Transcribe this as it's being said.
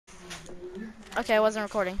Okay, I wasn't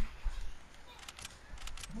recording.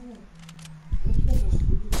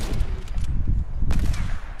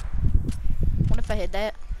 What if I hit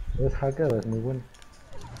that? Es hacker, es muy bueno.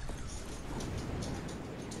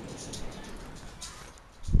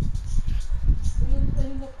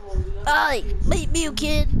 Ay, beat me, you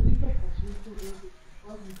kid.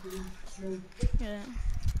 Yeah.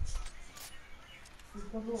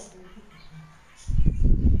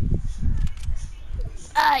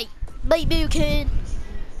 Ay, beat me, you kid.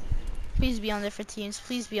 Please be on different teams.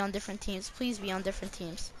 Please be on different teams. Please be on different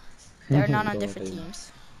teams. They're not on different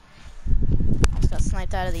teams. Just got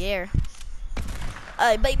sniped out of the air.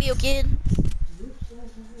 Ay, beat me, you kid.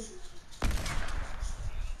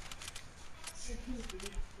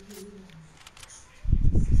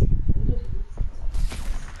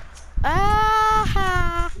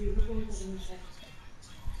 Ah!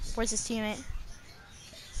 Where's his teammate?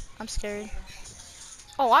 I'm scared.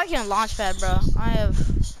 Oh, I can launch pad, bro. I have.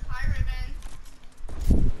 Hi, Ribbon.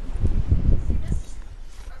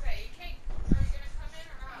 Okay, you can't. Are you gonna come in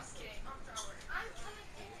or not? Just kidding. I'm coming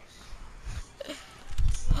in.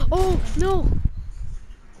 Oh no!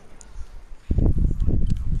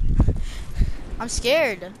 I'm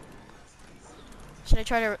scared. Should I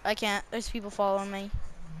try to? I can't. There's people following me.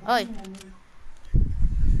 Oi.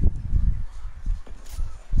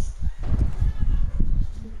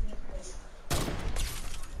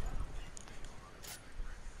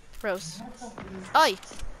 Gross. Oi.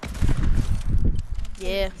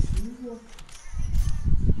 Yeah.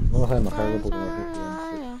 No lo sabe marcar porque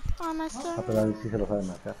no sé si a Pedal sí se lo sabe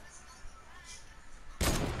marcar.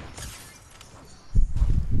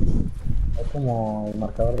 Es como el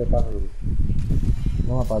marcador de pasos.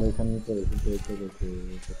 No me aparece a mí por el simple hecho de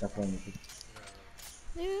que se está jugando así.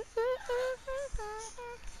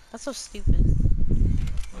 That's so stupid.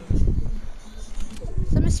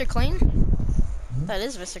 Is that Mr. Clean? That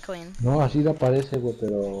is Mr. Clean. No, así le aparece, güey,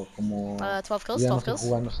 pero como 12 kills, yo ya no 12 estoy kills.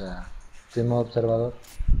 jugando, o sea, estoy en modo observador,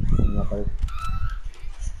 no me aparece.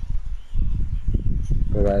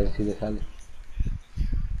 Pero a él sí le sale.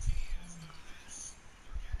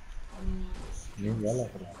 Bien, ya la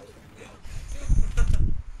verdad.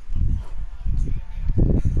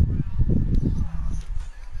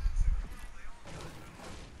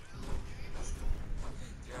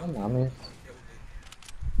 No mames.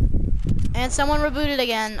 And someone rebooted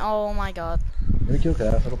again. Oh my god. Yo me quiero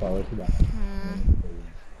quedar solo para ver si la...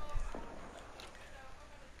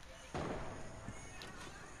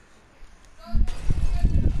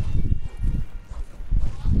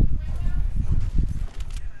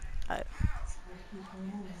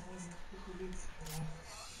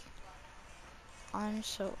 I'm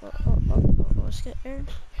so scared.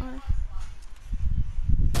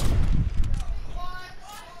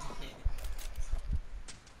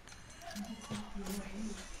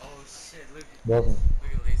 Oh shit! Look Dos. at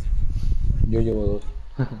laser. Yo llevo dos.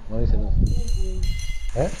 No dice dos.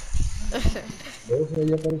 ¿Eh? Dos,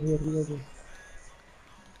 ya aparece ahí arriba, güey.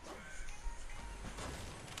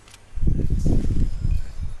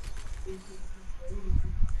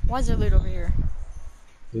 Why is there loot over here?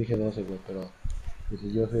 Yo dije 12, güey, pero... Y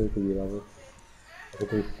si yo soy el que lleva dos. ¿Por qué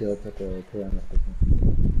te dices que otra te quedan las personas?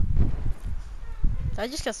 Did I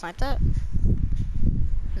just get sniped at?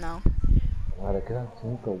 No. Ah, le quedan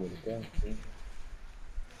 5, güey, le quedan 5.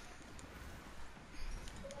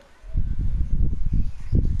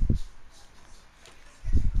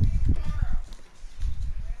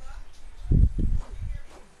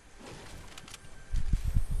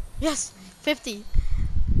 Yes! 50!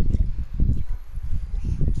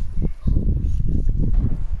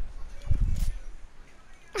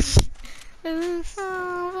 It's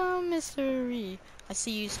all a mystery. I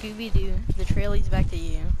see you, Scooby-Doo. The trail leads back to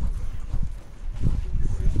you.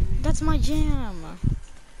 That's my jam!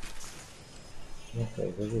 No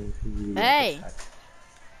sé, creo que sí. Hey!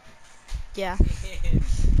 Yeah.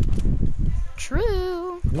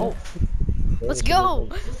 True! No. Oh! Let's go!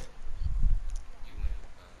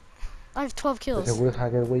 I have 12 De kills. seguro es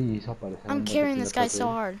hacker, güey, y hizo aparecer I'm un carrying botequín this guy atrás de so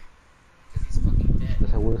él. hard. He's fucking dead. De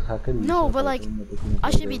seguro es hacker y hizo No, but like, aparecer un botequín I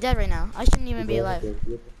atrás should de be él. dead right now. I shouldn't even be alive.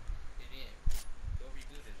 Idiot. Go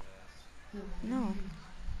reboot his ass. No.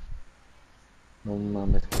 No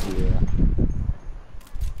mames, qué idea.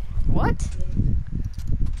 What?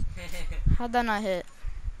 How'd that not hit?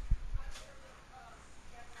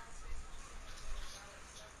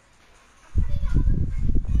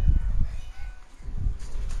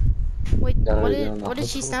 Wait, what did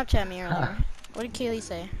she Snapchat me earlier? What did Kaylee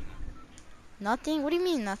say? Nothing? What do you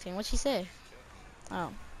mean nothing? What'd she say?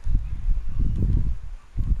 Oh.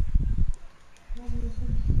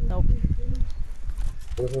 Nope.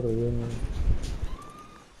 Por eso reviene.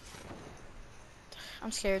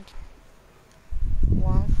 I'm scared.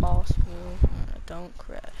 One false move, don't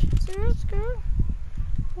crash. Serious girl?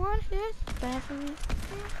 One hit, bad for me.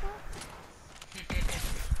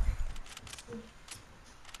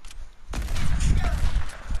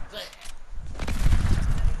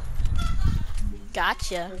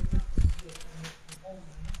 Gotcha.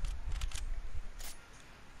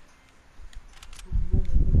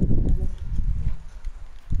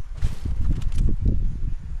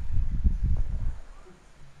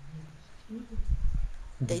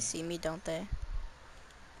 They see me, don't they?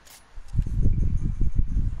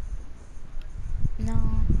 No.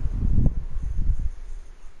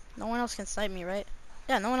 No one else can snipe me, right?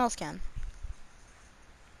 Yeah, no one else can.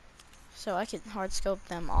 So I can hard scope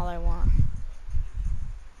them all I want.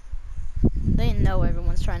 They know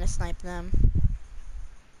everyone's trying to snipe them.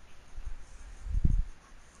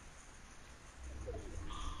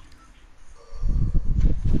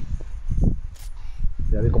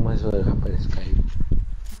 Ya vi cómo es eso del Hyper Skype.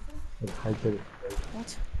 El Hyper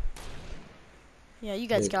What? Yeah, you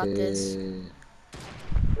guys de got this.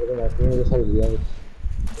 que tiene dos habilidades.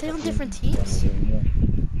 Are they on different teams?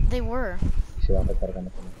 They were. Y se va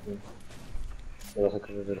recargando con el tiempo.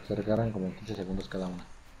 Pero se recargan como en 15 segundos cada una.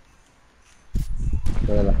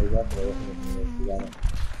 Pero la habilidad te lo dejan investigada.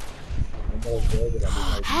 Números de la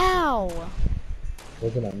misma habilidad. How?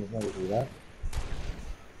 Dos de la misma habilidad.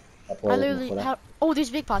 La I puedes literally. mejorar. How? Oh,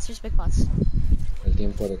 there's big pots. There's big pots. El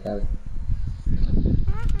tiempo de cada.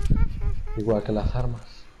 Igual que las armas.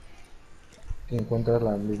 Si encuentras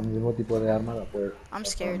el mismo tipo de arma, la puedes I'm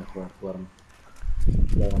usar scared. para mejorar tu arma.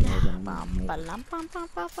 Y ahora no es de la Bam, misma. balam, bam, bam,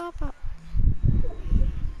 bam, bam, bam.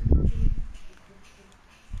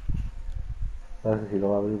 Sabes que si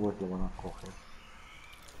lo abres, pues lo van a coger.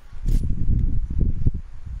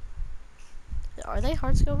 Are they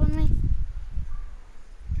hard scoping me?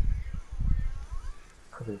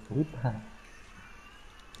 Hijo de puta.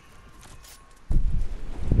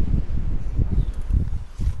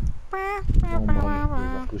 No mames, los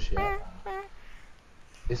va a pushear.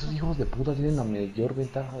 Esos hijos de puta tienen la mayor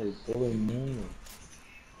ventaja de todo el mundo.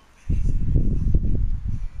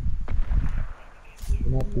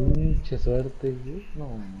 Una pinche suerte, güey. No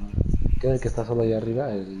mames. Queda el que está solo ahí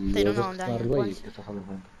arriba, el They los don't know dos que I'm están down here. arriba y What? el que está solo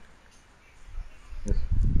enfrente. Eso.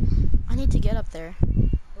 I need to get up there.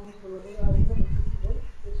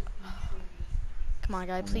 Come on,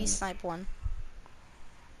 guy, please snipe one.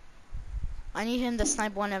 I need him to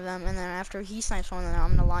snipe one of them, and then after he snipes one, then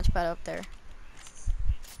I'm gonna launch pad up there.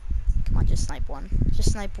 Come on, just snipe one.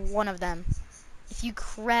 Just snipe one of them. If you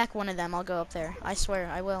crack one of them, I'll go up there. I swear,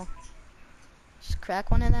 I will. Just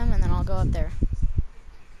crack one of them, and then I'll go up there.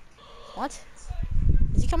 What?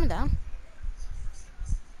 Is he coming down?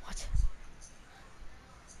 What?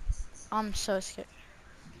 I'm so scared.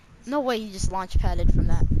 No way he just launch padded from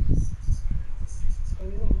that.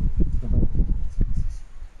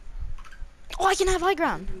 Oh, I can have high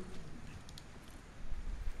ground.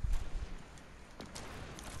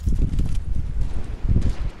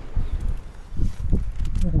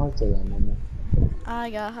 No se da, mamá. I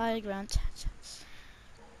got high ground.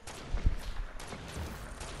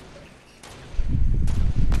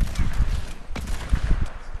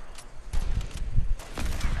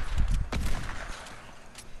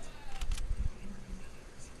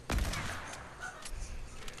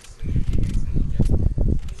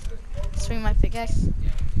 Swing my pickaxe.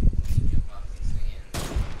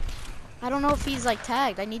 I don't know if he's like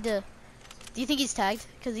tagged. I need to. Do you think he's tagged?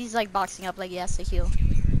 Because he's like boxing up like he has to heal.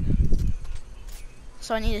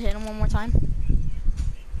 So I need to hit him one more time.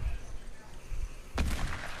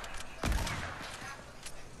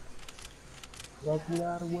 Va a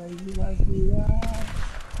curar, güey, va a curar.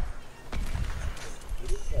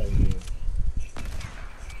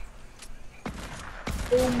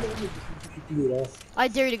 I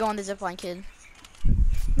dare you to go on the zipline, kid.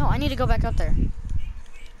 No, I need to go back up there.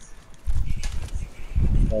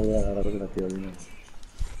 Voy a agarrar la tirolina.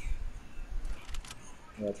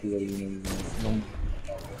 La tirolina. No.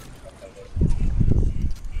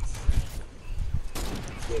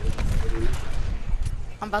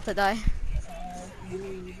 I'm about to die.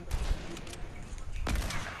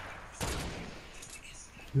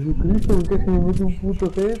 Jesucristo, ¿por qué se me mete un puto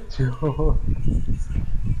techo?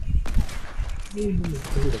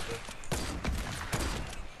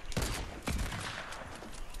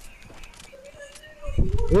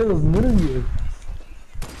 Los nervios.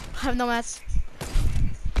 I have no mats.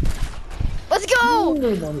 Let's go!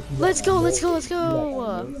 Let's go, let's go, let's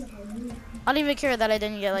go! I don't even care that I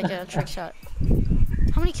didn't get like a trick shot.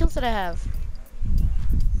 How many kills did I have?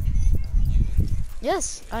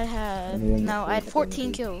 Yes, I had. No, I had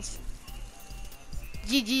 14 kills.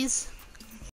 GG's.